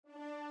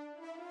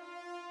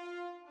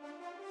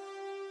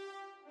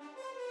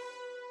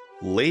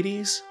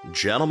Ladies,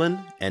 gentlemen,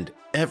 and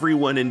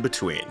everyone in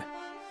between,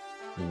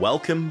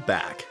 welcome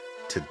back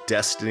to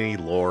Destiny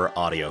Lore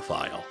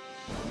Audiophile.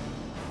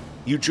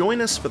 You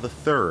join us for the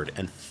third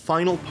and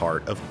final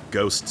part of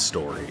Ghost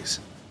Stories,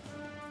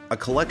 a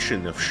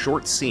collection of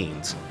short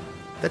scenes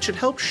that should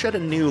help shed a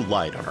new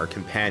light on our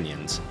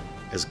companions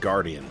as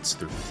guardians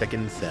through thick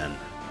and thin.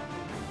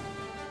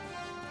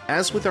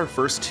 As with our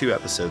first two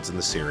episodes in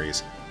the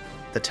series,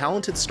 the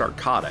talented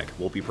Starcotic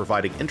will be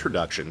providing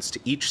introductions to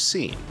each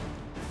scene,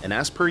 and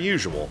as per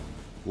usual,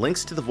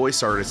 links to the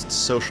voice artist's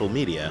social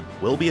media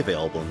will be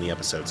available in the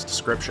episode's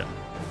description.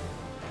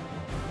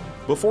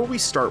 Before we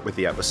start with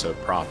the episode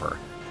proper,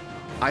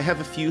 I have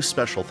a few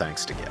special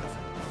thanks to give.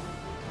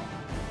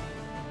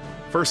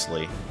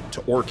 Firstly,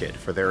 to Orchid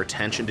for their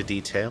attention to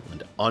detail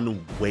and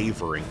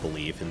unwavering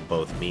belief in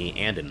both me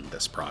and in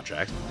this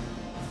project.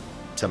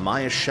 To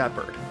Maya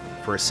Shepard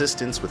for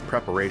assistance with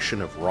preparation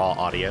of raw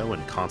audio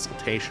and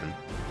consultation.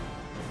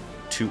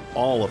 To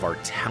all of our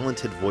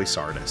talented voice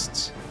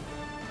artists.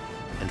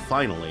 And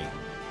finally,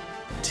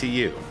 to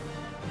you,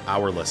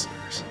 our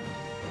listeners.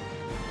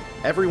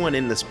 Everyone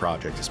in this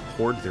project has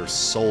poured their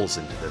souls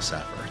into this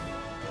effort,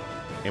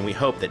 and we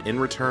hope that in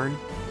return,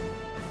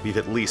 we've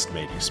at least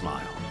made you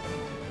smile.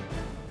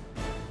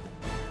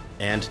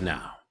 And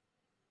now,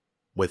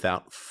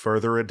 without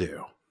further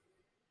ado.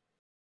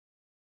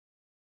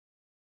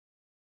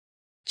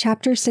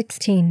 Chapter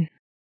 16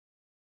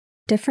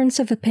 Difference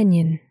of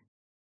Opinion,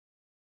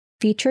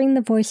 featuring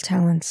the voice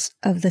talents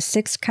of the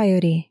Sixth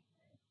Coyote,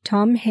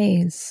 Tom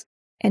Hayes,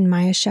 and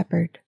Maya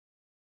Shepard.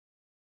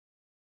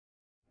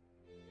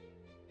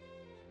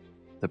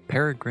 The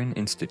Peregrine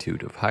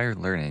Institute of Higher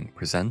Learning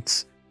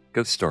presents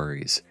Ghost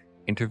Stories,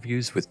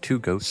 interviews with two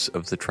ghosts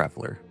of the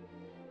Traveler.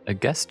 A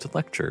guest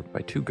lecture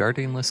by two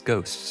guardianless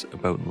ghosts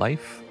about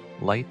life,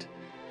 light,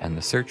 and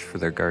the search for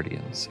their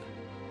guardians,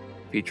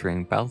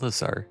 featuring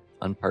Balthazar,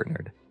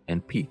 unpartnered,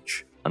 and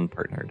Peach,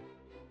 unpartnered.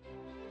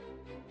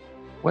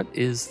 What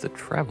is the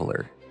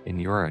Traveler, in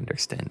your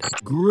understanding?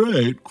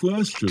 Great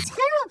question.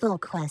 Terrible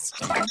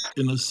question.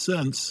 In a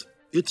sense,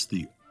 it's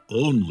the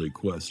only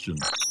question.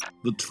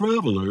 The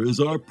Traveler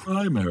is our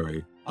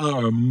primary,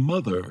 our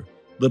mother,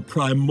 the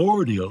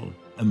primordial,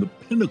 and the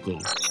pinnacle.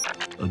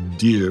 A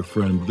dear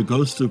friend, the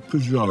ghost of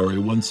Pujari,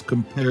 once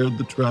compared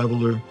the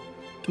Traveler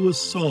to a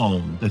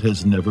song that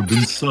has never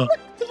been sung.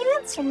 The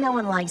answer no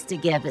one likes to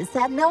give is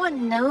that no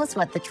one knows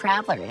what the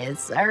Traveler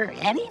is, or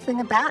anything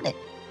about it.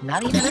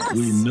 Not even us.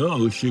 We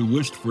know she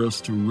wished for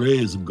us to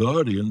raise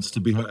guardians to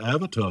be her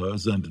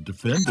avatars and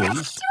defenders. Do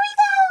we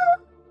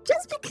though?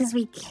 Just because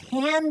we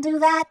can do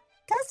that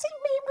doesn't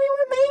mean we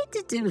were made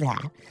to do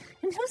that.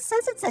 And who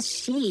says it's a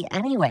she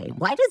anyway?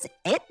 Why does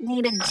it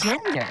need a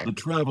gender? The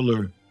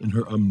Traveler, in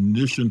her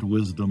omniscient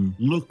wisdom,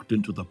 looked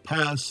into the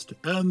past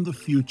and the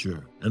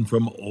future, and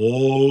from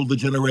all the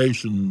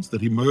generations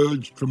that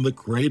emerged from the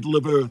cradle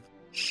of Earth,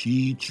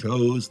 she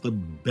chose the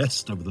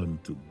best of them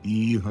to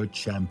be her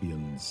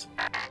champions.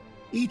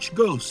 Each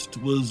ghost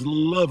was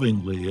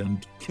lovingly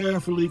and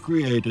carefully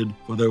created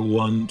for their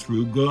one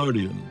true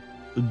guardian.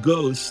 The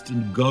ghost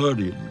and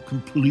guardian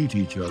complete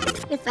each other.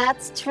 If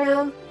that's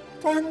true,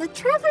 then the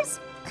Traveler's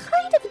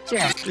kind of a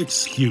jerk.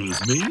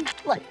 Excuse me?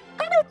 Look,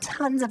 I know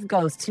tons of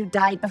ghosts who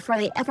died before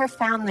they ever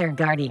found their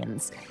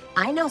guardians.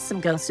 I know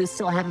some ghosts who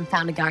still haven't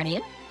found a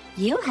guardian.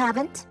 You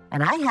haven't,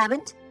 and I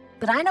haven't.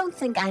 But I don't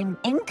think I'm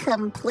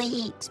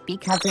incomplete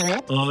because of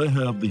it. I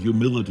have the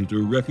humility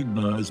to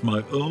recognize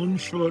my own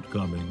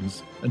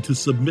shortcomings and to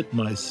submit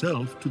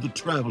myself to the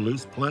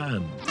Traveler's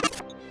plan.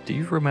 Do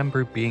you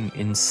remember being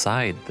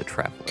inside the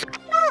Traveler?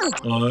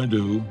 No, I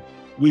do.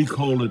 We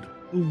call it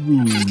a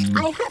womb.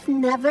 I have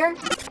never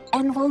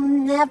and will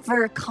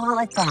never call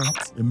it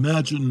that.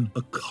 Imagine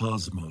a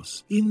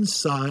cosmos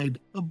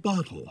inside a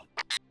bottle.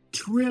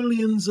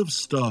 Trillions of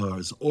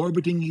stars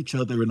orbiting each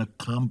other in a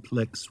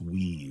complex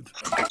weave.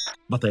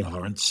 But they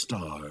aren't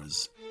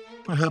stars.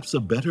 Perhaps a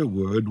better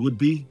word would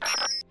be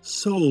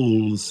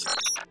souls.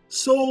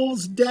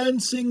 Souls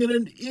dancing in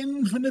an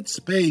infinite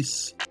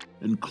space,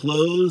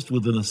 enclosed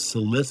within a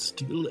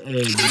celestial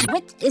egg.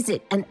 Which is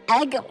it, an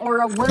egg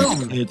or a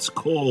womb? It's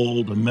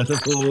called a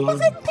metaphor. Well,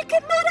 then pick a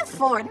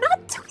metaphor,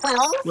 not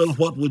 12. Well,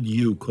 what would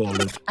you call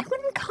it? I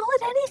wouldn't call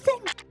it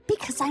anything,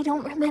 because I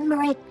don't remember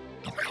it,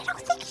 and I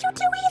don't think you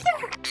do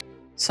either.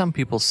 Some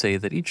people say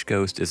that each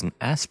ghost is an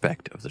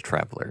aspect of the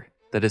Traveler.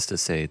 That is to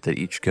say, that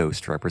each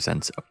ghost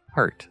represents a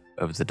part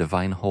of the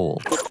divine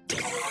whole.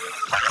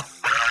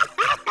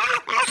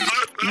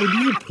 Would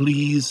you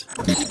please?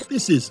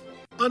 This is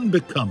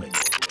unbecoming.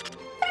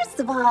 First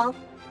of all,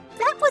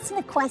 that wasn't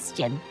a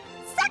question.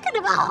 Second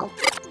of all,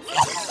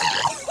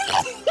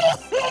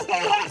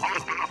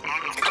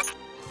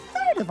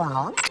 third of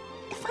all,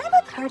 if I'm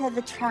a part of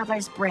the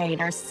Traveler's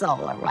brain or soul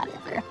or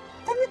whatever,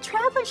 then the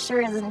Traveler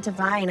sure isn't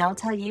divine, I'll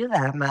tell you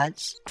that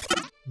much.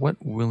 What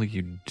will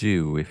you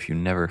do if you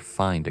never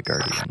find a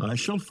guardian? I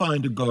shall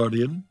find a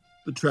guardian,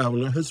 The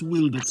traveler has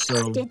willed it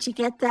so. Did you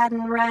get that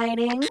in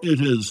writing?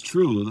 It is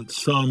true that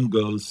some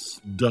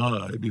ghosts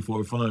die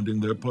before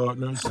finding their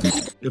partners.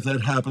 If that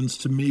happens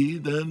to me,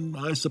 then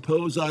I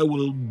suppose I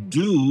will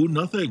do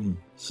nothing,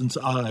 since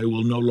I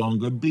will no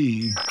longer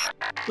be.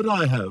 But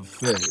I have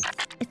faith.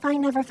 If I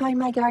never find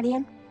my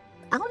guardian,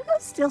 I'll go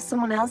steal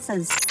someone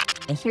else's.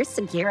 I hear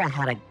Sagira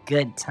had a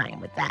good time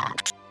with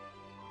that.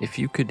 If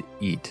you could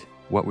eat,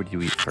 what would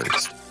you eat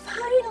first?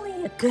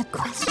 Finally, a good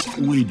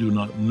question. We do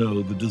not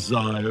know the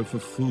desire for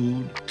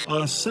food,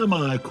 our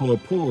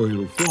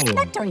semi-corporeal form.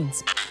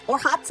 Nectarines, or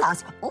hot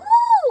sauce. Ooh,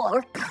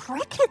 or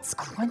crickets.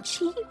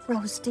 Crunchy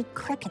roasted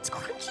crickets.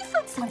 Crunchy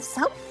food sounds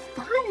so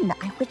fun.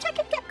 I wish I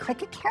could get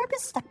cricket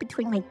carapace stuck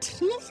between my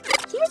teeth.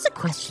 Here's a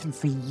question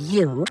for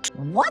you.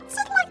 What's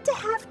it like to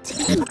have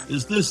teeth?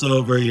 Is this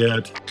over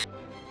yet?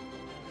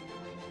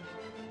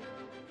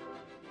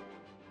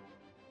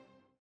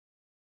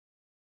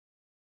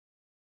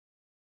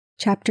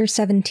 Chapter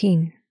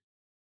 17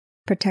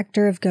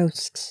 Protector of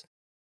Ghosts.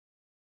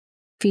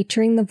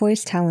 Featuring the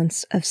voice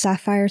talents of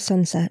Sapphire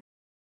Sunset.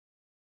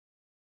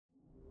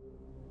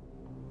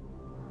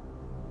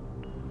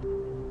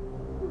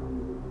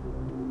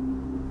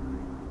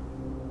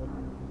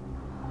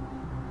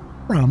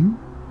 From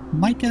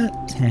Micah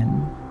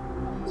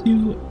 10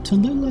 to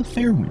Tallulah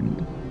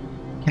Fairwind.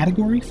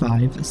 Category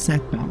 5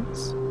 Sack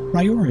Bounce.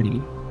 Priority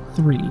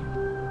 3.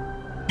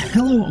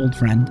 Hello, old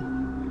friend.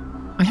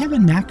 I have a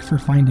knack for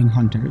finding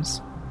hunters.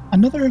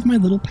 Another of my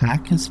little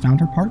pack has found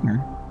her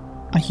partner,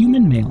 a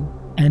human male,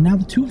 and now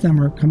the two of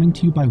them are coming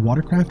to you by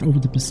watercraft over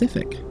the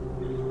Pacific.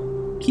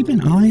 Keep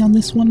an eye on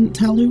this one,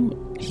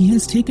 Talu. He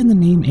has taken the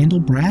name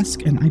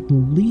Andalbrask, and I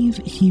believe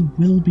he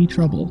will be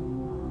trouble.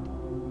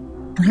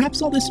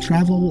 Perhaps all this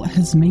travel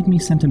has made me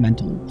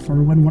sentimental,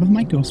 for when one of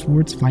my ghost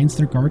wards finds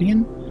their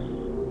guardian,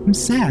 I'm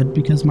sad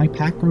because my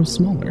pack grows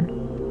smaller.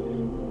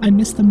 I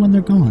miss them when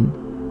they're gone.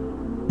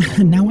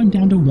 Now I'm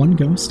down to one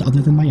ghost other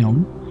than my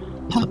own.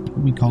 Pup,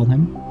 we call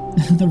him.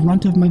 The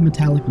runt of my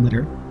metallic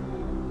litter.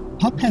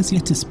 Pup has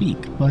yet to speak,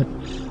 but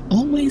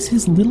always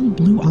his little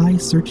blue eye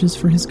searches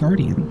for his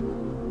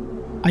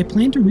guardian. I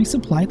plan to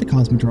resupply the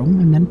Cosmodrome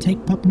and then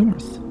take Pup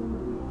north.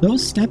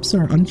 Those steppes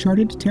are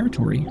uncharted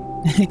territory,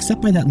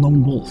 except by that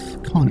lone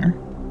wolf, Connor.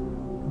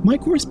 My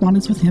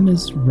correspondence with him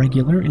is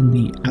regular in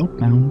the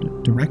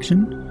outbound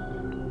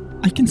direction.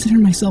 I consider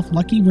myself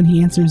lucky when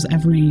he answers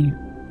every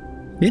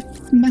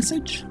 5th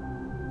message?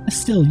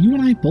 Still, you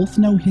and I both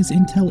know his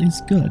intel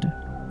is good.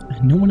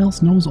 No one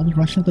else knows old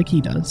Russia like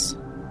he does.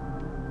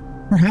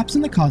 Perhaps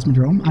in the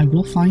Cosmodrome I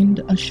will find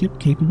a ship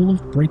capable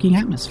of breaking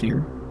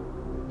atmosphere.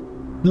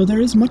 Though there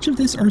is much of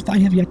this Earth I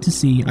have yet to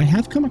see, I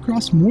have come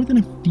across more than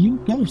a few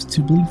ghosts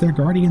who believe their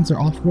guardians are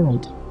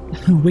off-world,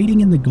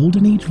 waiting in the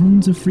Golden Age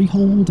ruins of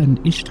Freehold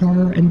and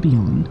Ishtar and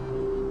beyond.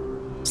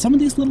 Some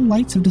of these little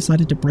lights have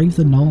decided to brave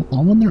the Null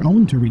all on their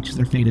own to reach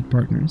their fated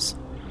partners.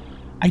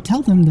 I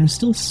tell them there's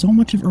still so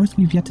much of Earth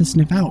we've yet to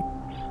sniff out,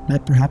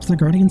 that perhaps their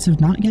guardians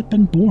have not yet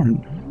been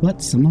born,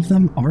 but some of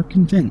them are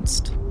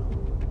convinced.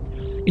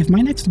 If my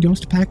next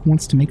ghost pack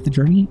wants to make the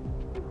journey,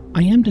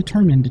 I am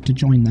determined to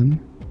join them.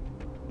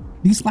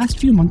 These last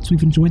few months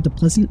we've enjoyed the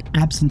pleasant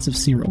absence of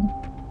Cyril.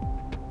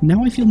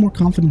 Now I feel more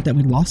confident that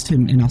we lost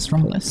him in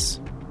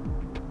Australis.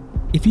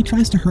 If he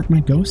tries to hurt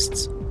my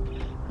ghosts,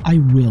 I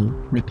will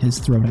rip his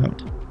throat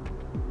out.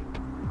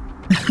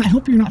 I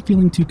hope you're not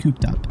feeling too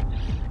cooped up.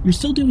 You're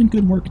still doing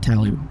good work,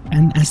 Talu,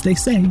 and as they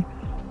say,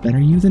 better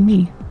you than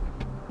me.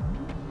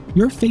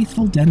 Your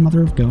faithful den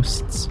mother of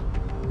ghosts,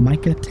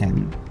 Micah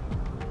 10.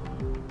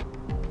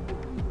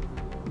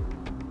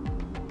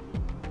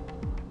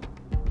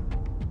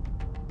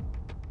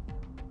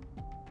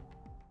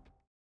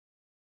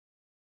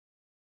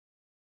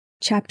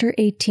 Chapter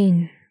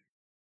 18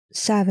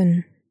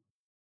 Savin.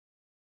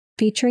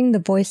 Featuring the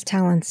voice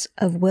talents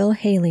of Will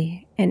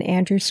Haley and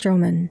Andrew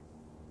Stroman.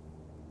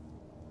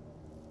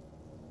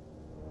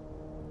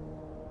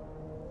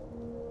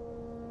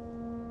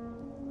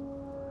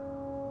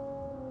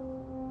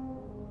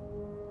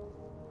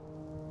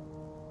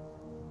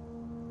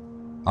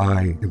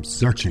 I am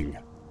searching.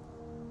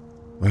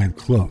 I am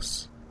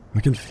close. I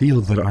can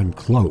feel that I'm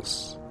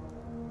close.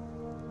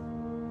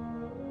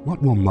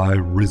 What will my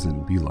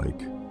risen be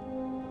like?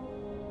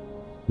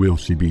 Will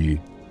she be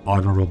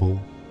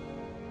honorable?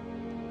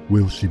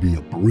 Will she be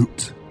a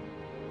brute?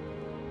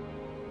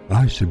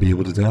 I should be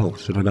able to tell,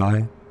 shouldn't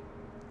I?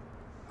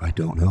 I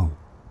don't know.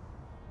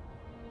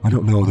 I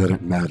don't know that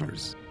it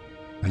matters.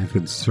 I have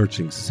been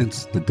searching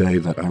since the day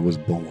that I was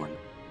born.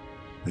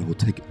 I will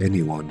take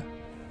anyone.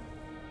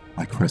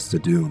 I crest a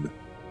dune.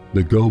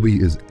 The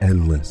Gobi is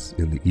endless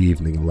in the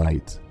evening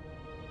light.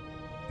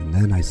 And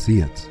then I see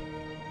it.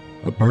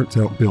 A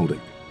burnt-out building.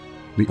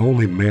 The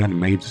only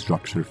man-made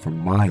structure for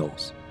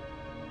miles.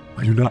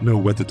 I do not know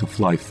whether to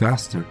fly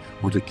faster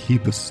or to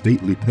keep a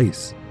stately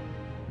pace.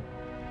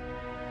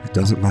 It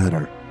doesn't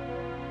matter.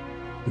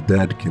 The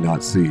dead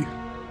cannot see.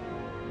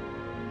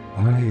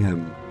 I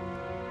am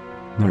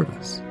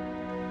nervous.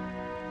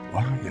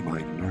 Why am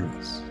I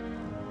nervous?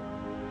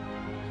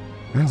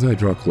 As I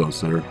draw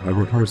closer, I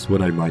rehearse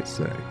what I might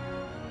say.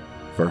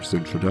 First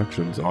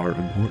introductions are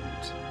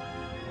important.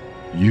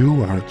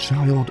 You are a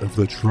child of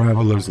the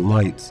Traveler's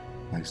Light,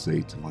 I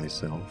say to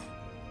myself.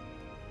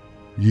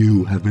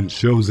 You have been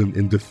chosen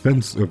in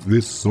defense of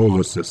this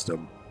solar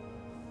system.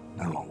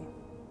 No,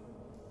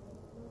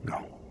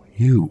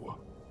 you.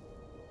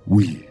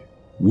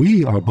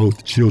 We are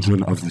both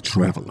children of the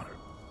Traveler.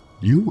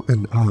 You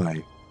and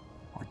I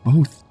are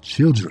both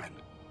children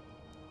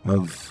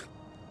of...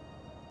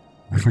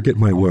 I forget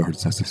my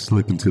words as I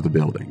slip into the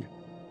building.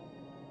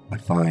 I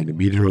find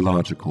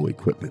meteorological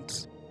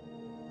equipment.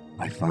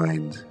 I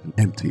find an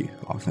empty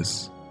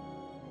office.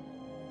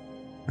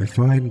 I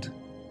find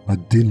a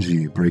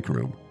dingy break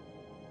room.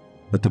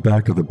 At the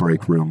back of the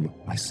break room,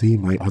 I see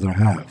my other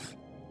half.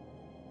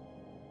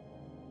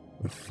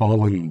 A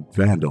fallen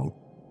vandal,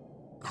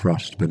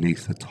 crushed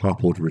beneath a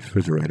toppled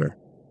refrigerator.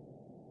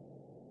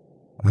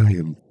 I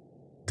am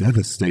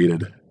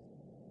devastated.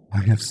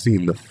 I have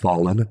seen the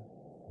fallen.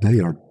 They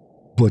are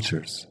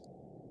butchers,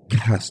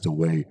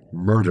 castaway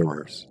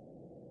murderers.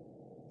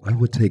 I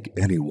would take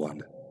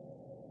anyone.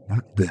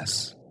 Not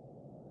this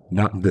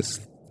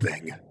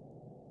thing.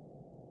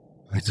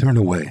 I turn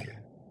away.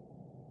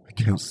 I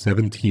count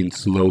 17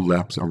 slow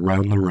laps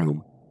around the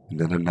room, and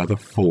then another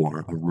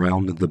 4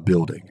 around the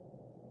building.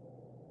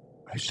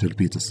 I should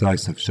be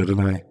decisive,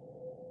 shouldn't I?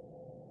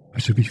 I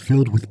should be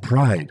filled with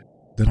pride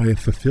that I have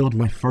fulfilled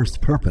my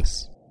first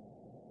purpose.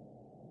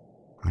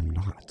 I'm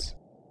not.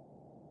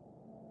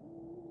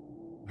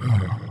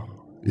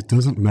 It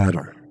doesn't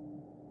matter.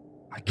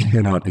 I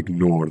cannot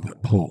ignore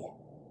that pull.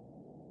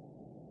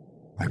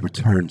 I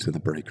return to the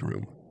break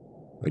room.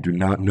 I do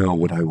not know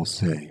what I will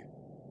say,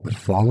 but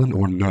fallen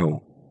or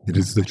no, it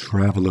is the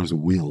Traveler's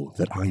will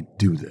that I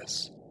do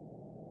this.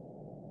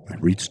 I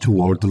reach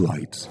toward the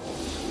lights,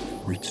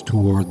 reach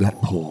toward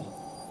that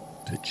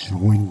pull, to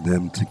join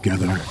them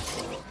together.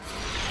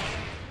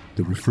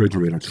 The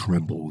refrigerator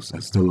trembles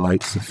as the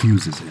light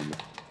suffuses him.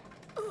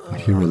 I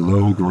hear a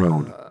low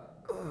groan.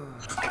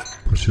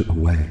 Push it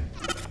away.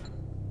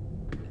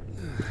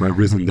 If my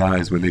risen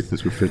dies beneath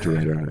this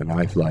refrigerator and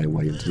I fly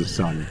away into the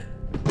sun,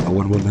 no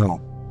one will know.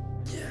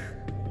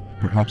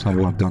 Perhaps I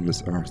will have done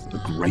this earth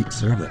a great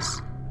service.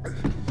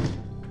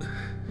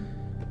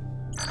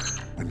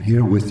 I'm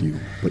here with you,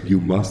 but you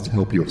must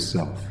help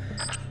yourself.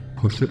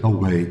 Push it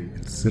away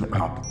and sit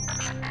up.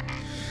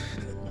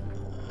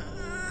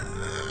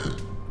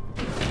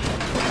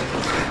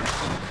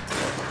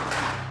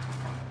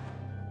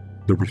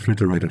 The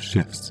refrigerator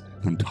shifts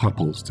and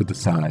topples to the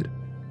side.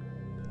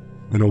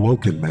 An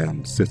awoken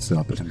man sits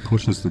up and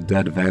pushes the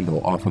dead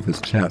vandal off of his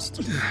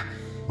chest,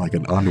 like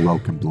an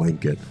unwelcome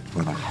blanket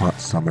on a hot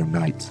summer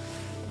night.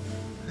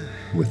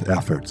 With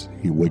effort,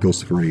 he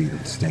wiggles free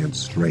and stands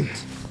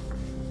straight.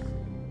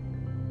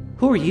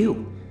 Who are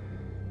you?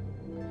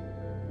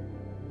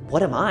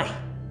 What am I?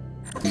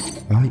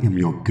 I am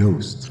your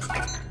ghost.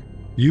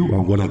 You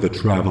are one of the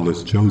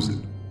Traveler's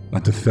chosen, a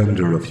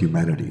defender of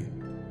humanity.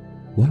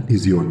 What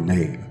is your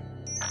name?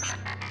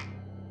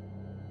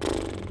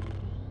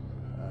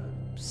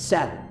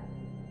 Savin.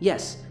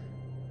 Yes,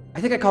 I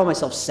think I call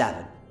myself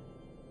Savin.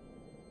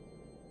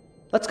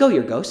 Let's go,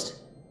 your ghost.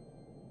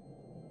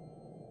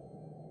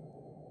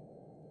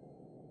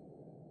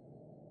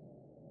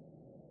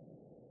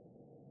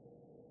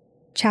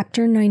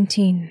 Chapter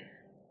 19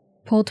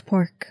 Pulled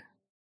Pork,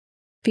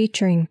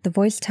 featuring the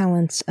voice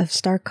talents of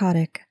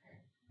Starcotic,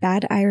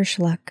 Bad Irish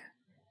Luck,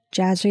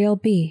 Jazriel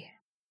B.,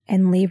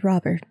 and Lee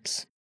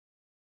Roberts.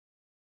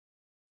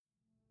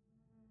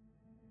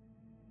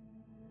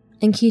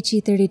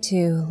 Enkichi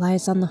 32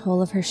 lies on the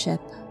hull of her ship,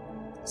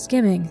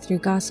 skimming through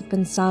gossip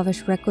and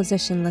salvage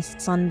requisition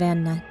lists on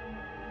VanNet.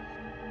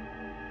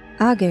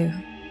 Agu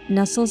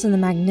nestles in the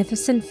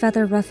magnificent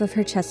feather ruff of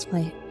her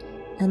chestplate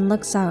and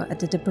looks out at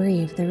the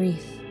debris of the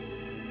reef.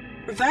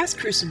 Vast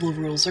Crucible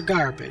rules are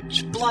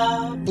garbage.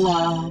 Blah,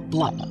 blah,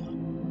 blah.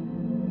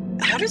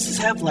 How does this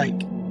have,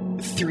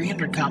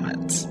 300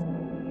 comments?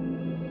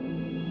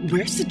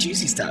 Where's the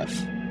juicy stuff?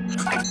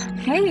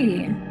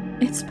 Hey,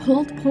 it's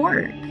pulled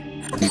pork.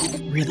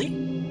 Really?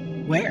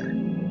 Where?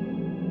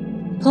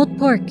 Pulled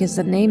Pork is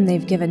the name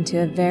they've given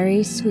to a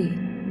very sweet,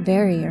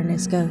 very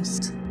earnest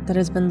ghost that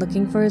has been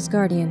looking for his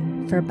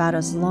guardian for about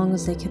as long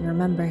as they can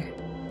remember.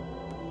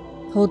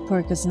 Pulled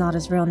Pork is not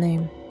his real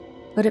name,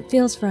 but it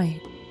feels right,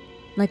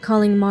 like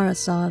calling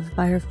Marasov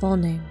by her full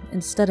name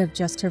instead of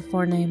just her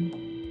forename.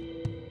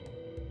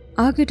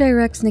 Agu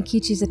directs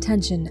Nikichi's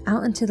attention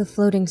out into the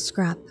floating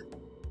scrap.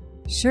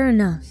 Sure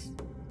enough,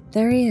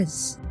 there he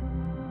is,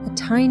 a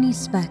tiny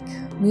speck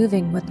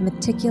moving with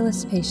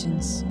meticulous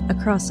patience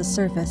across the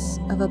surface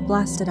of a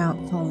blasted-out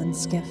fallen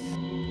skiff.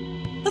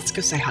 Let's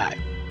go say hi.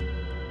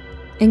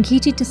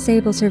 Enkichi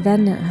disables her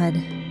VanNet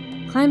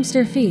HUD, climbs to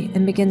her feet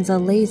and begins a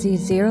lazy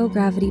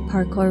zero-gravity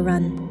parkour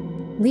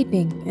run,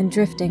 leaping and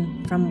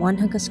drifting from one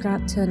hunk of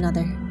scrap to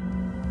another.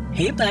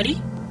 Hey, buddy.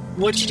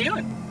 What you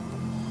doing?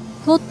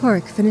 Pulled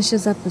Pork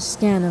finishes up a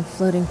scan of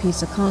floating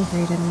piece of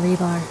concrete and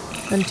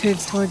rebar, then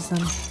turns towards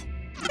them.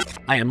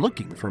 I am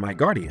looking for my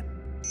guardian.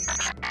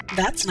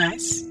 That's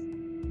nice.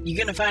 You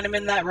gonna find him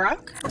in that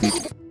rock?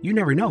 You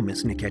never know,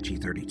 Miss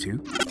Nikechi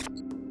 32.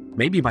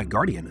 Maybe my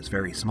guardian is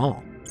very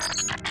small.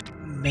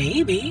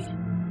 Maybe.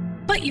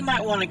 But you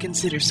might want to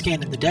consider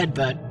scanning the dead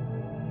bud.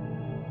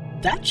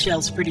 That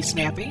shell's pretty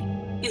snappy.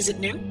 Is it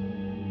new?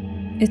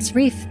 It's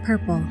reef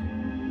purple,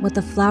 with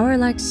a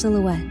flower-like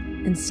silhouette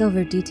and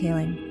silver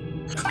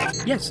detailing.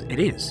 Yes, it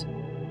is.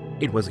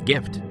 It was a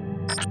gift.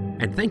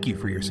 And thank you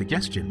for your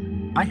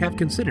suggestion. I have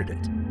considered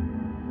it.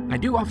 I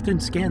do often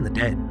scan the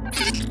dead.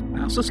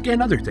 I also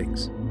scan other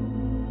things.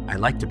 I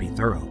like to be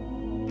thorough.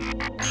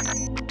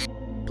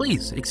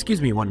 Please,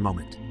 excuse me one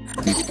moment.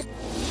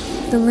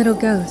 The little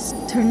ghost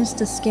turns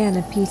to scan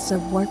a piece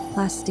of warped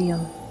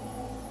plasteel,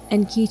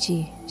 and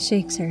Kichi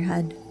shakes her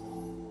head.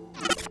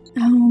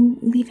 Oh,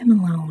 leave him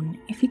alone.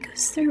 If he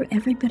goes through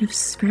every bit of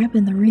scrap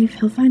in the reef,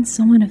 he'll find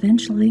someone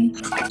eventually.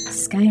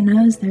 Sky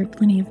knows there are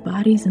plenty of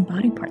bodies and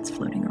body parts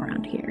floating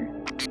around here.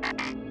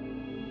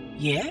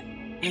 Yeah,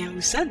 and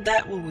we said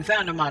that when we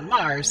found him on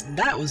Mars, and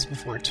that was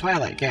before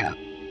Twilight Gap.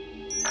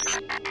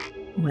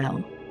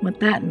 Well, with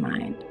that in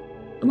mind,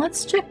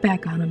 let's check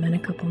back on him in a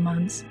couple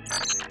months.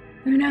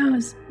 Who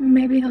knows,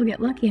 maybe he'll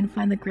get lucky and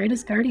find the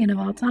greatest guardian of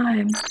all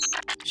time.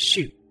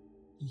 Shoot,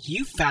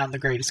 you found the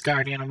greatest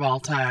guardian of all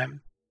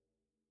time.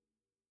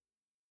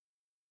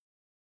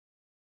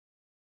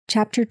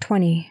 Chapter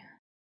 20.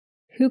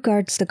 Who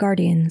Guards the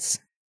Guardians?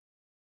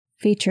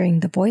 Featuring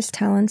the voice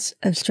talents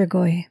of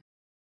Strigoi.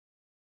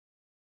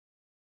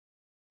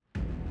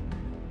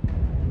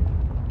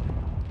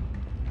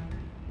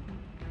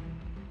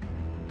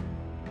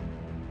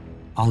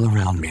 All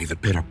around me, the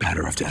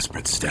pitter-patter of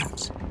desperate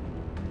steps.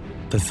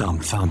 The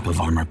thump-thump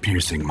of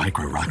armor-piercing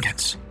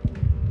micro-rockets.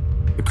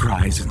 The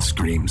cries and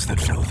screams that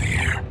fill the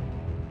air.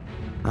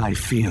 I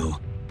feel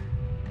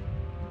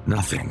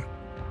nothing.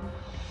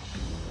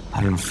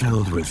 I am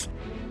filled with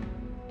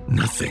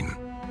nothing.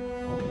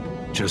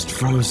 Just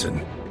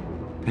frozen,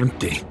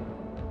 empty,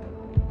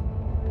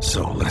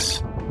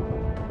 soulless,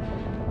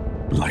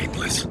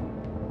 lightless.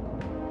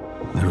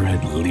 The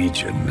Red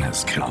Legion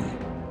has come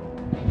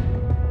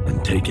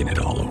and taken it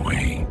all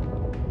away.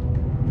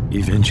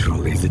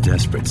 Eventually, the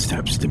desperate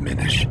steps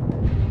diminish.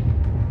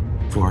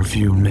 For a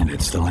few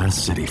minutes, the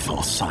last city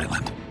falls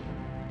silent.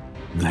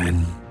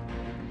 Then,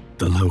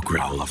 the low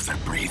growl of their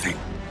breathing.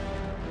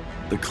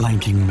 The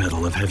clanking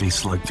metal of heavy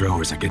slug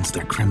throwers against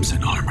their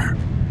crimson armor.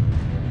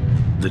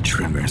 The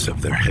tremors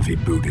of their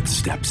heavy-booted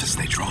steps as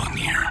they draw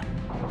near.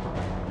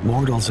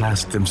 Mortals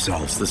ask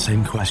themselves the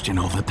same question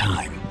all the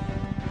time.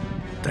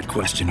 That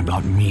question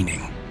about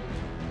meaning.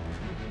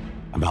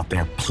 About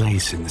their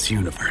place in this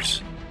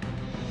universe.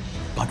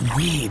 But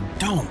we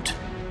don't.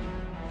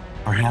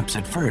 Perhaps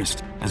at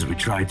first, as we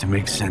tried to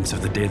make sense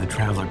of the day the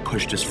Traveler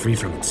pushed us free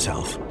from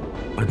itself.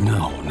 But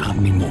no, not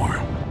anymore.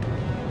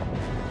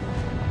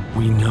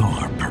 We know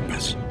our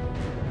purpose.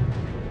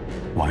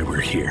 Why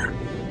we're here.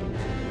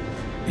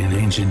 In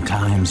ancient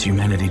times,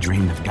 humanity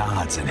dreamed of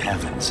gods and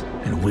heavens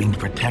and winged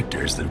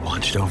protectors that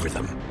watched over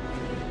them.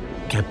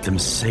 Kept them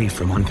safe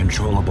from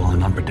uncontrollable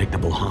and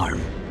unpredictable harm.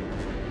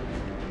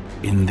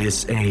 In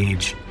this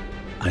age,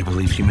 I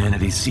believe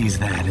humanity sees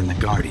that in the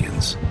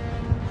Guardians.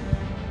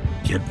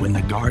 Yet when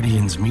the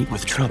Guardians meet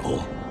with trouble,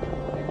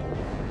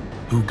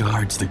 who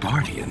guards the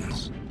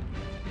Guardians?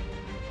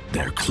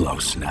 They're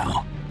close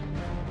now.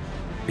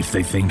 If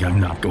they think I'm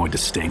not going to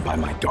stay by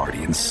my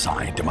Guardian's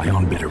side to my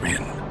own bitter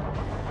end,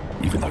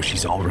 even though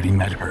she's already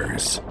met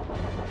hers,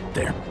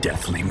 they're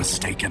deathly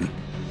mistaken.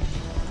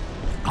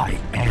 I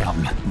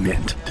am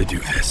meant to do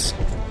this.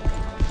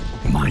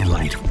 My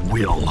light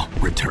will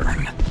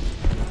return.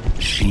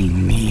 She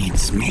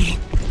needs me.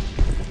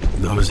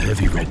 Those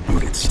heavy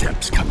red-booted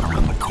steps come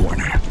around the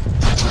corner.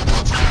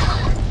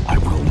 I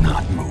will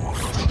not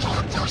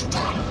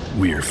move.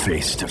 We're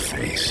face to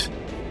face.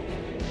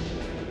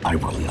 I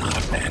will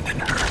not abandon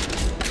her.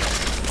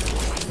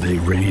 They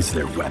raise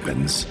their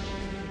weapons.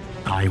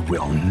 I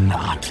will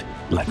not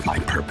let my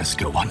purpose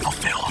go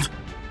unfulfilled.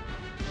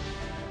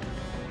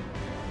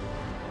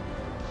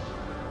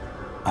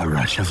 A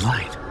rush of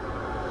light.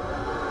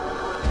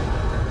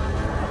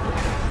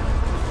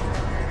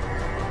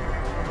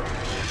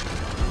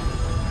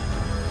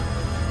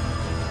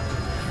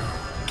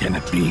 Can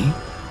it be?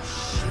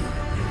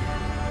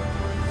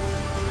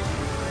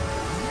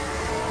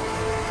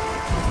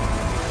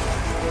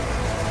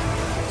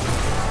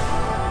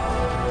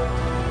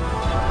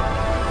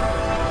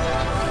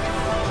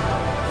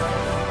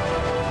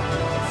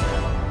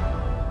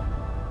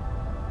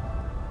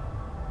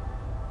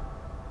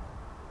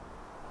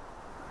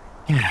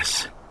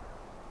 Yes.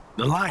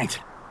 The light.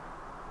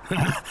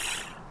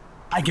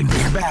 I can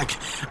bring her back.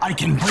 I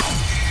can bring...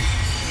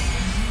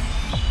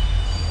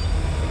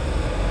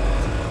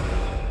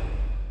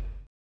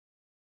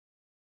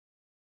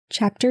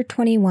 Chapter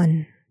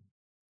 21.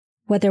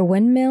 Whether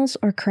Windmills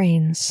or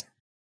Cranes.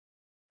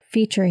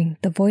 Featuring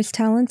the voice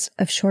talents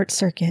of Short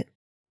Circuit.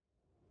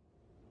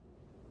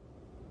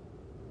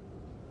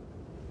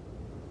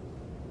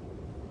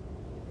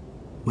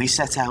 We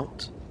set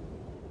out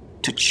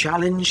to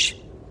challenge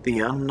the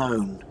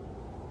unknown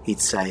he'd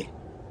say.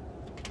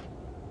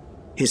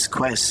 His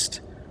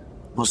quest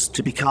was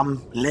to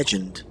become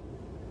legend,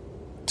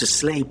 to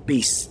slay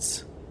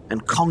beasts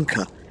and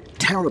conquer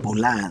terrible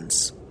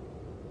lands.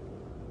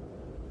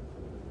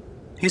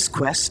 His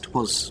quest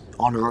was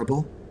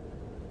honorable,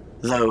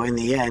 though in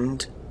the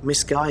end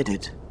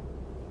misguided.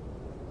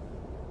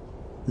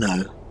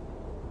 No,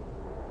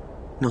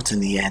 not in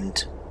the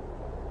end.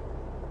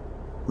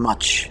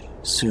 Much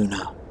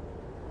sooner.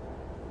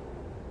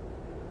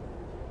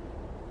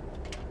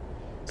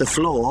 The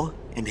flaw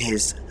in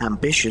his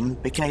ambition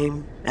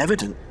became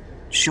evident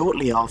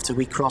shortly after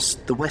we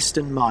crossed the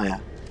Western Mire.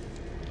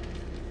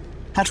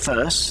 At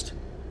first,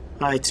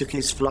 I took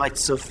his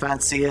flights of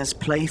fancy as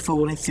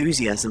playful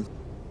enthusiasm,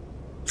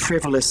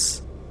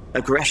 frivolous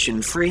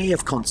aggression free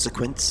of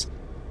consequence,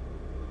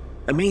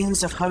 a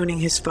means of honing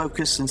his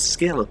focus and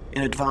skill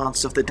in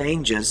advance of the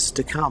dangers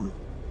to come.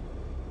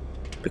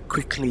 But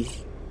quickly,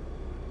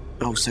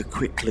 oh so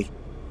quickly,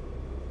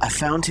 I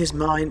found his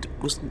mind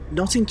was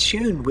not in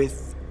tune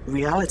with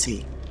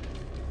reality.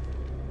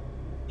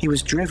 He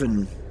was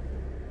driven,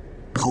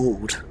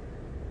 pulled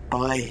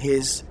by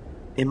his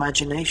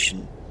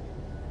imagination.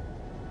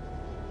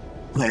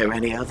 Where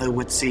any other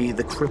would see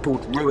the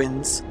crippled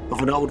ruins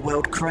of an old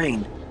world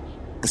crane,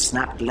 the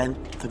snapped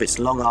length of its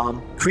long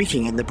arm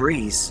creaking in the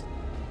breeze,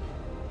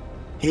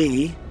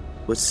 he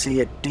would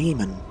see a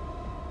demon,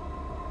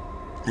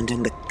 and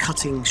in the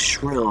cutting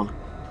shrill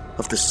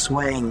of the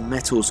swaying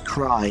metal's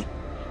cry,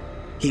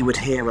 he would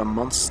hear a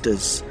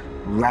monster's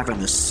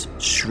ravenous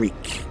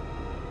shriek.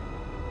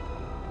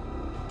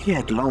 He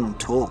had long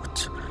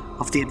talked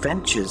of the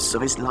adventures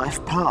of his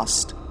life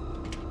past.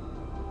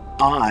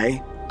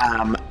 I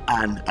am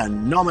an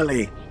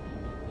anomaly,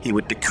 he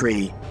would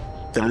decree,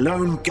 the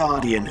lone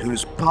guardian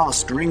whose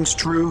past rings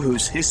true,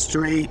 whose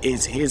history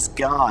is his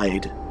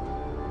guide.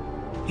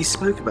 He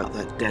spoke about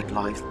that dead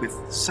life with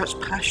such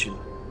passion,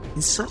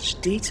 in such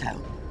detail.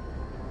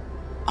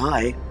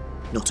 I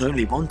not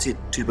only wanted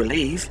to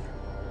believe,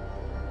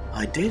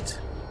 I did.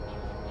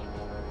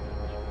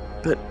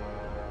 But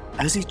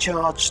as he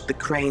charged the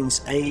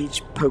crane's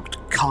age-poked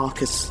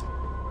carcass,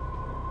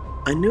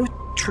 I knew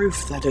a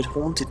truth that had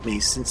haunted me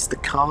since the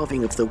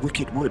carving of the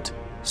wicked wood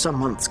some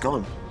months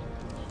gone.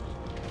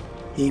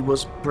 He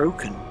was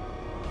broken,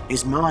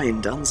 his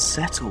mind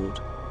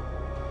unsettled,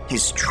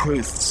 his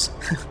truths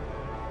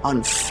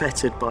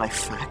unfettered by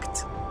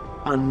fact,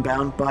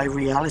 unbound by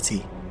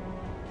reality.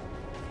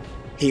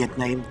 He had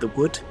named the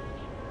wood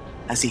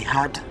as he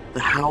had the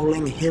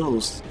howling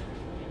hills,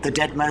 the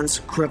dead man's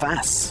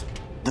crevasse,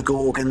 the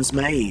Gorgon's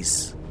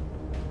maze.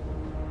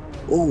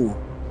 All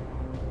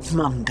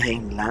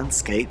mundane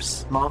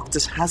landscapes marked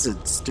as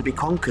hazards to be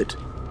conquered,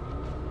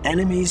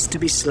 enemies to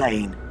be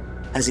slain,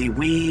 as he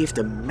weaved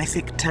a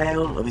mythic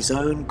tale of his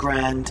own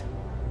grand,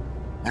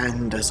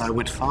 and as I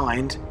would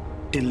find,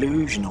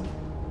 delusional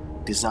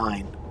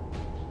design.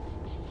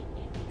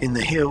 In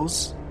the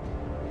hills,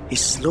 he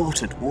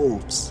slaughtered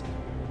wolves.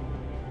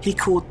 He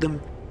called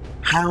them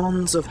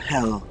hounds of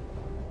hell.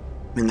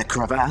 In the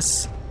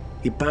crevasse,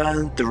 he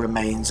burned the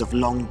remains of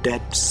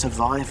long-dead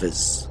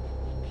survivors.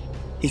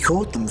 He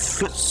called them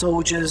foot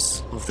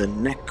soldiers of the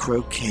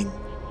Necro King.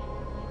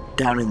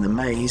 Down in the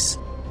maze,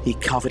 he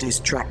covered his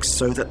tracks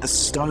so that the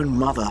Stone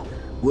Mother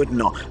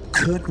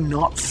could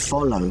not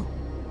follow.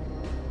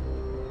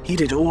 He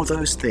did all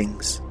those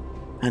things,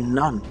 and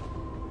none,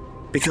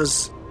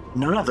 because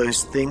none of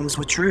those things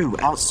were true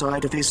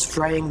outside of his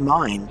fraying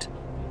mind.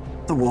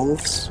 The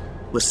wolves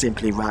were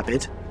simply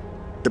rabid,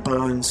 the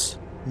bones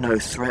no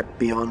threat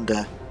beyond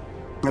a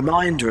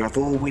reminder of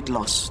all we'd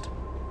lost.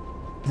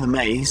 The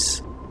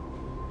maze,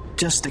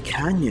 just a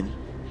canyon,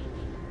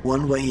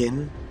 one way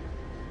in,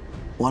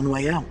 one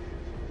way out,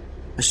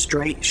 a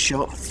straight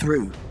shot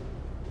through.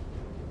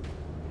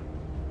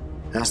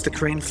 As the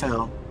crane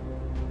fell,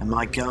 and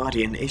my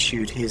guardian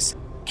issued his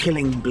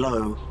killing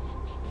blow,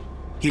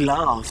 he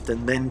laughed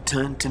and then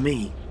turned to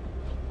me.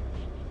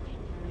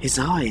 His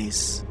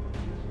eyes,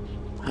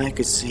 I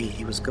could see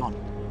he was gone.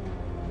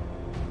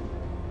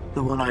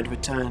 The one I'd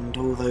returned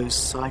all those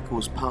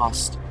cycles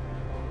past,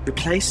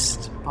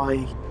 replaced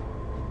by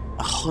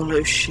a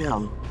hollow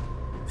shell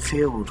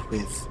filled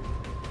with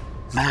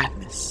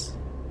madness.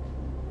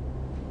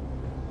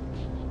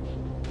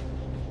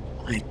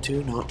 I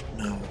do not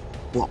know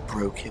what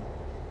broke him,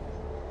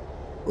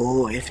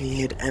 or if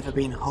he had ever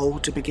been whole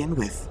to begin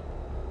with.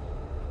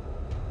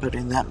 But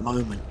in that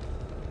moment,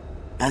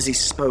 as he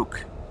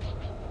spoke,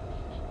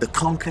 the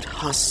conquered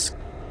husk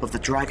of the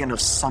dragon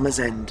of Summer's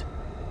End,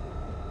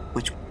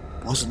 which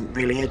wasn't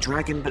really a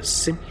dragon but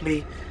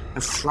simply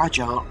a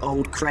fragile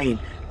old crane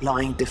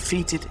lying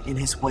defeated in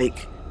his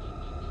wake,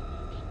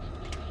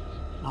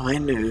 I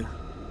knew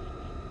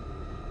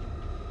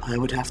I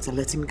would have to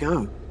let him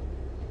go,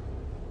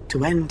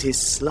 to end his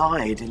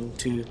slide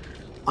into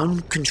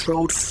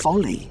uncontrolled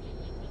folly.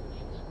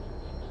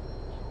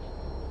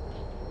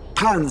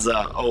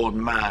 "Panzer, old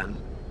man,"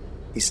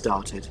 he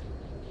started.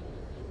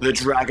 "The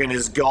dragon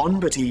is gone,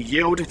 but he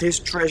yielded his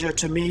treasure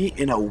to me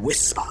in a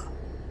whisper.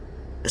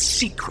 A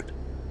secret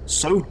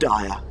so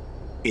dire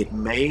It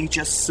may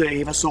just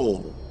save us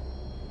all.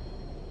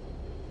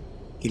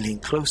 He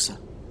leaned closer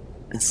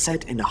and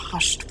said in a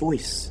hushed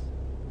voice,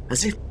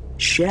 as if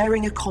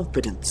sharing a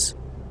confidence,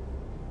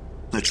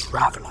 "The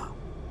Traveler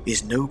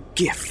is no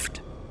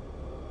gift.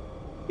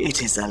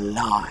 It is a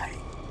lie,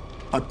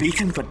 a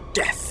beacon for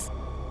death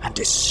and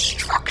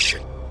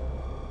destruction.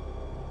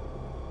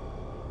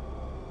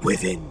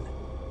 Within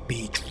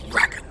be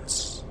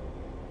dragons,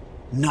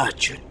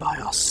 nurtured by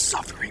our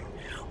suffering,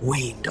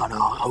 weaned on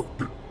our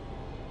hope.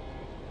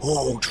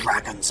 All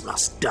dragons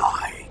must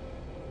die.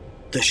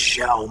 The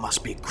shell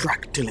must be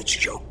cracked till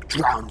its yoke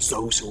drowns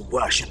those who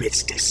worship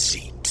its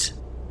deceit.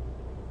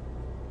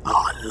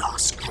 Our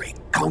last great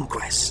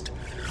conquest,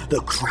 the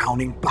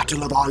crowning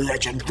battle of our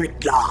legend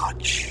writ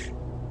large."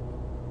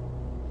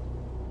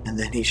 And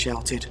then he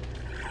shouted,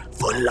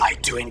 "For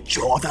light to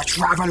endure, the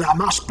Traveler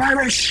must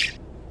perish!"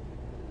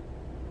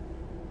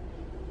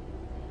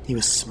 He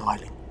was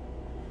smiling,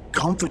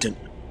 confident,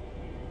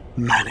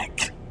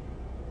 manic.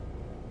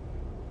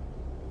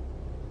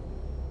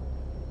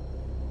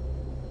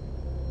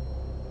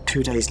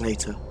 Two days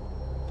later,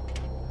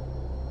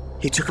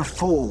 he took a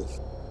fall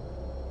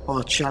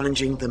while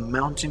challenging the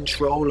mountain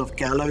troll of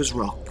Gallows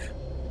Rock.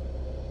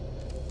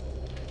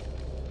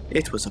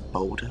 It was a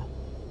boulder.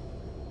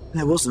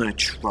 There was no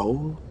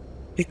troll.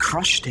 It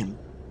crushed him.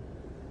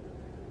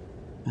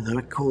 And though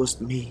it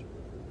caused me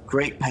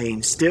great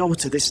pain, still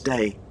to this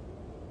day,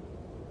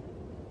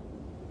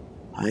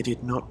 I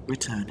did not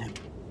return him.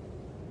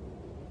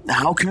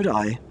 How could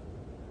I?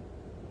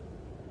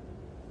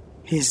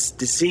 His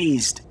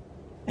diseased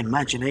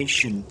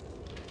imagination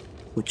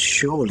would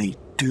surely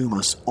doom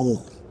us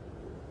all.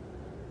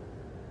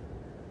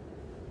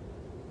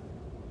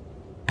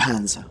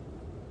 Panzer,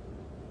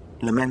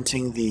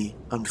 lamenting the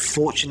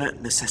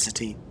unfortunate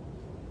necessity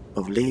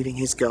of leaving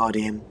his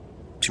guardian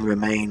to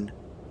remain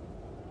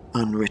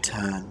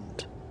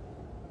unreturned.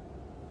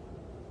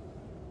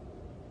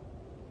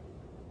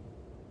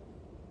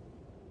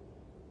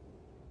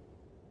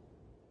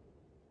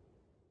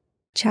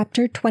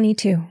 Chapter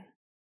 22.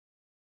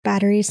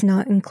 Batteries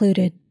Not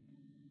Included.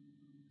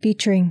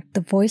 Featuring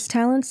the voice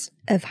talents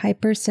of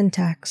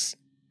Hypersyntax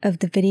of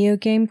the Video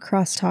Game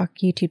Crosstalk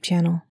YouTube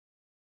channel.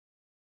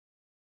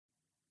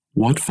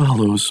 What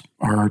follows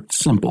are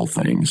simple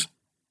things.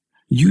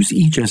 Use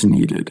each as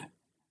needed.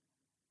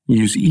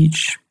 Use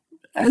each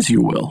as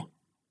you will.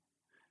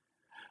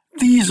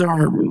 These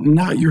are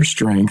not your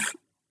strength,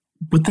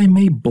 but they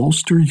may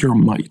bolster your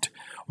might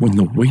when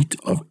the weight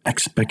of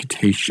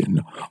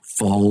expectation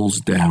falls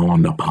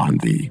down upon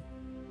thee.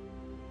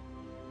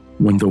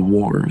 When the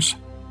wars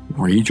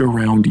rage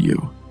around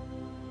you,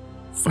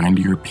 find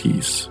your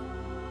peace.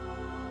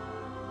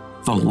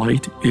 The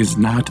light is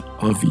not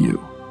of you,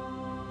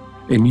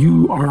 and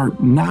you are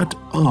not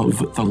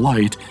of the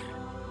light,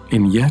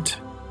 and yet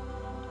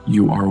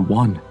you are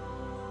one.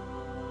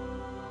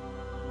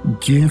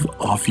 Give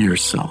of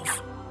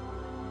yourself,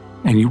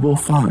 and you will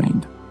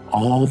find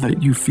all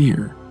that you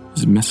fear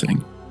is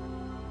missing.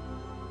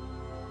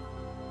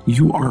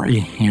 You are a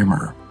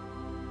hammer.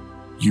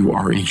 You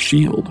are a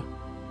shield.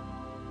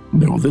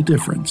 Know the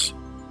difference.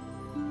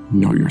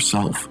 Know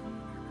yourself.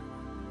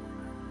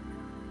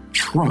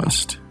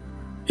 Trust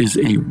is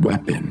a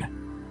weapon.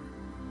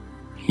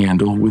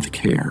 Handle with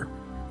care.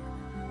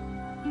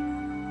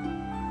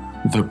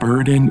 The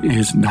burden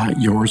is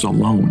not yours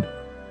alone,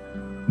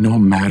 no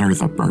matter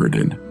the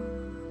burden.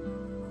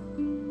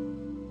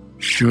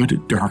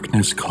 Should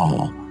darkness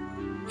call,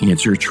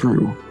 answer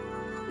true,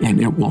 and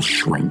it will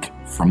shrink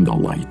from the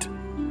light.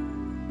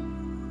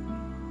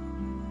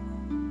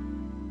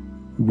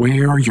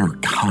 Wear your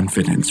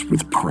confidence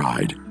with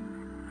pride,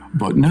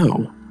 but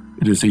know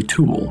it is a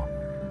tool,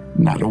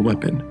 not a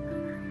weapon.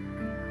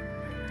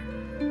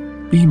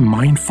 Be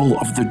mindful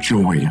of the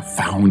joy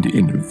found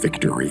in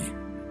victory.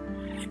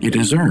 It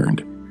is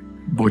earned,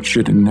 but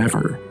should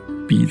never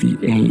be the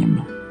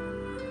aim.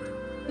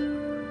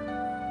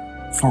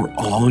 For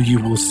all you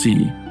will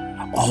see,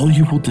 all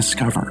you will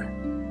discover,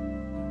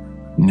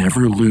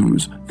 never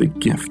lose the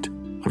gift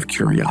of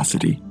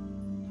curiosity.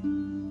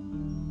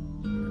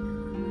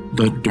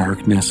 The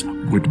darkness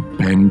would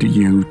bend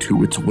you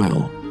to its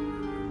will,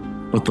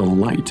 but the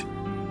light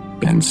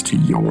bends to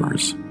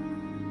yours.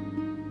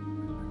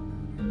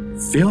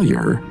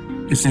 Failure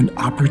is an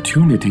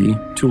opportunity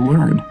to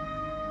learn.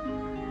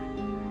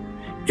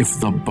 If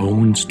the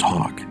bones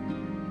talk,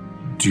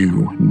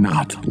 do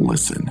not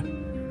listen.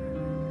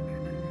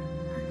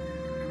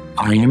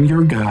 I am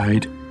your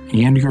guide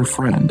and your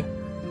friend,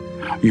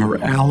 your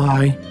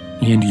ally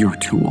and your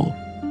tool.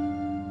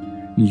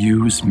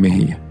 Use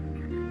me.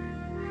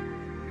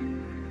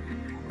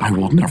 I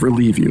will never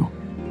leave you,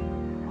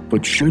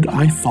 but should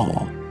I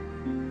fall,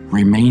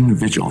 remain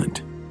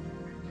vigilant,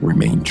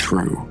 remain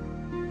true.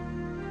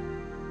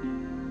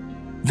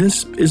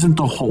 This isn't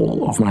the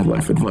whole of my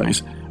life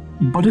advice,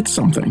 but it's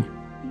something.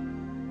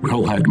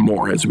 We'll add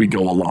more as we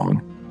go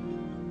along.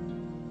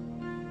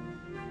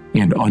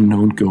 And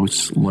Unknown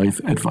Ghost's life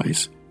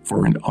advice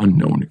for an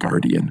unknown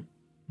guardian.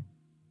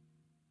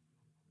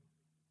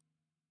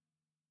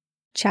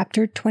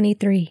 Chapter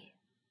 23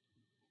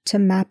 To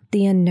Map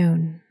the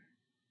Unknown,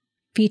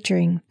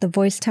 featuring the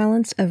voice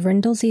talents of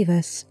Rindel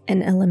Zivas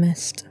and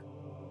Illimist.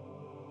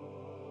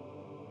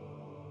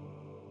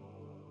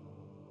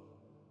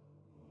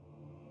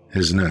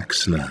 His neck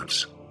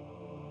snaps.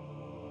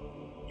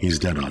 He's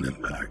dead on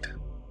impact.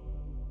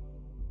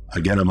 I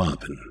get him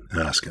up and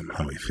ask him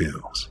how he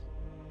feels.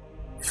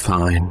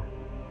 Fine.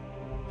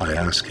 I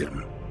ask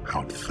him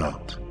how it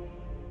felt.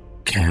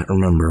 Can't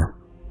remember.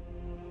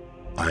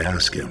 I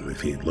ask him if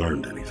he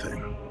learned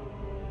anything.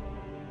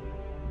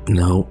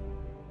 No.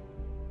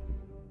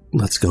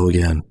 Let's go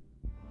again.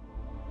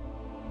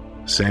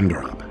 Same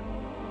drop.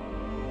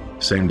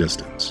 Same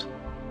distance.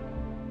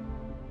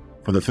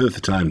 For the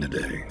 5th time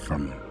today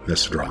from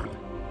this drop.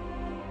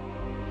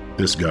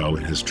 This go,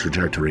 his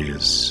trajectory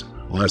is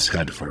less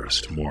head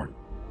first, more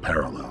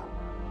parallel.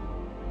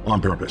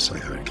 On purpose, I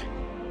think.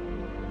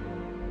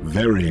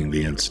 Varying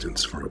the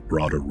instance for a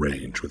broader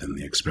range within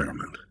the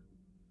experiment.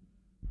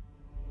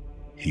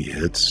 He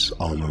hits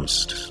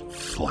almost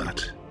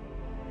flat.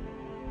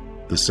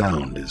 The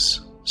sound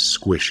is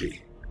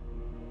squishy,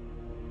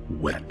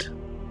 wet.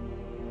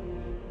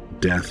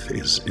 Death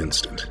is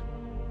instant.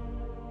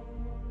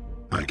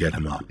 I get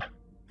him up,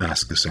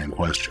 ask the same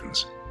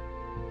questions,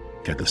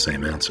 get the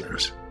same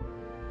answers.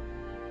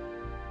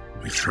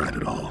 We've tried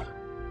it all.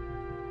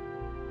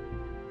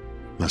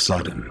 The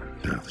sudden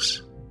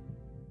deaths.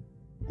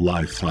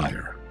 Live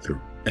fire through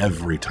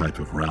every type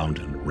of round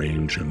and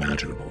range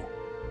imaginable.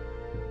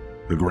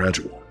 The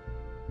gradual.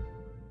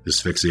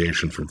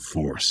 Asphyxiation from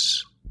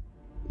force.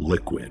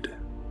 Liquid.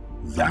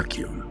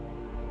 Vacuum.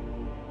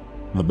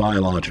 The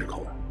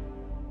biological.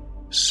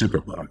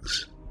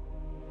 Superbugs.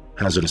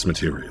 Hazardous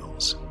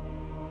materials.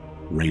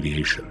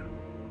 Radiation.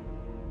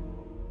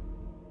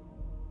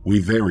 We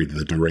varied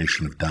the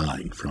duration of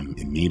dying from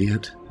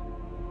immediate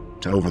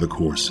to over the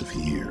course of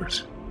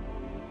years.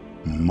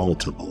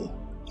 Multiple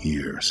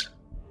years.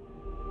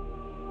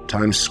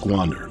 Time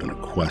squandered on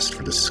a quest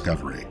for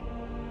discovery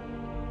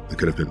that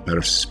could have been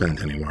better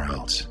spent anywhere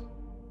else.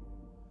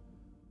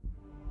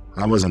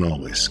 I wasn't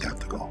always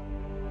skeptical.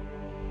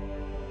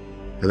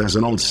 There's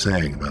an old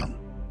saying about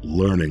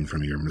learning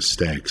from your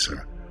mistakes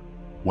or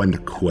when to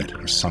quit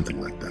or something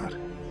like that.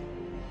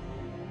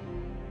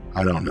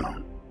 I don't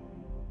know.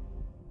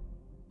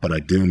 But I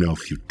do know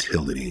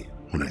futility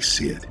when I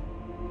see it.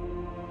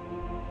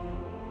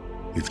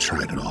 We've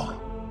tried it all.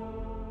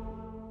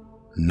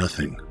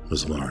 Nothing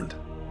was learned.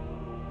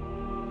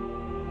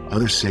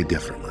 Others say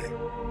differently.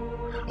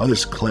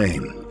 Others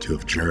claim to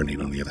have journeyed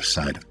on the other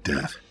side of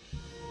death.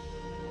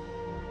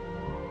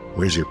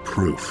 Where's your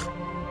proof?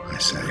 I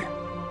say.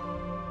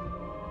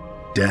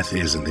 Death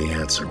isn't the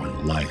answer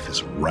when life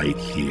is right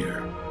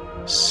here,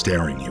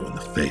 staring you in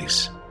the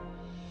face.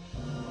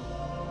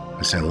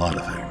 I say a lot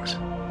of things.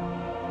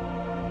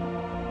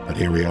 But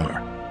here we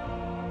are.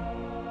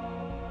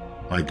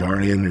 My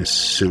guardian is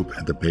soup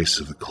at the base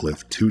of the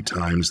cliff, 2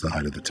 times the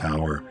height of the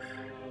tower,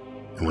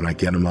 and when I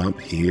get him up,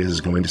 he is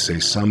going to say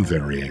some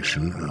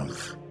variation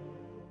of,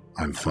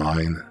 I'm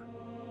fine,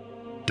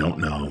 don't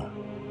know,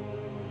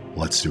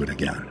 let's do it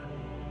again.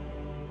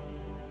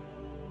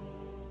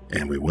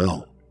 And we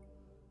will.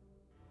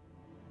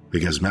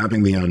 Because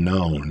mapping the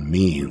unknown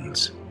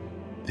means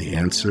the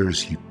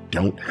answers you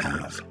don't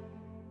have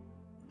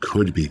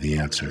could be the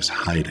answers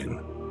hiding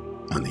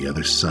on the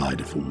other side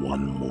of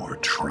one more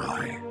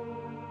try.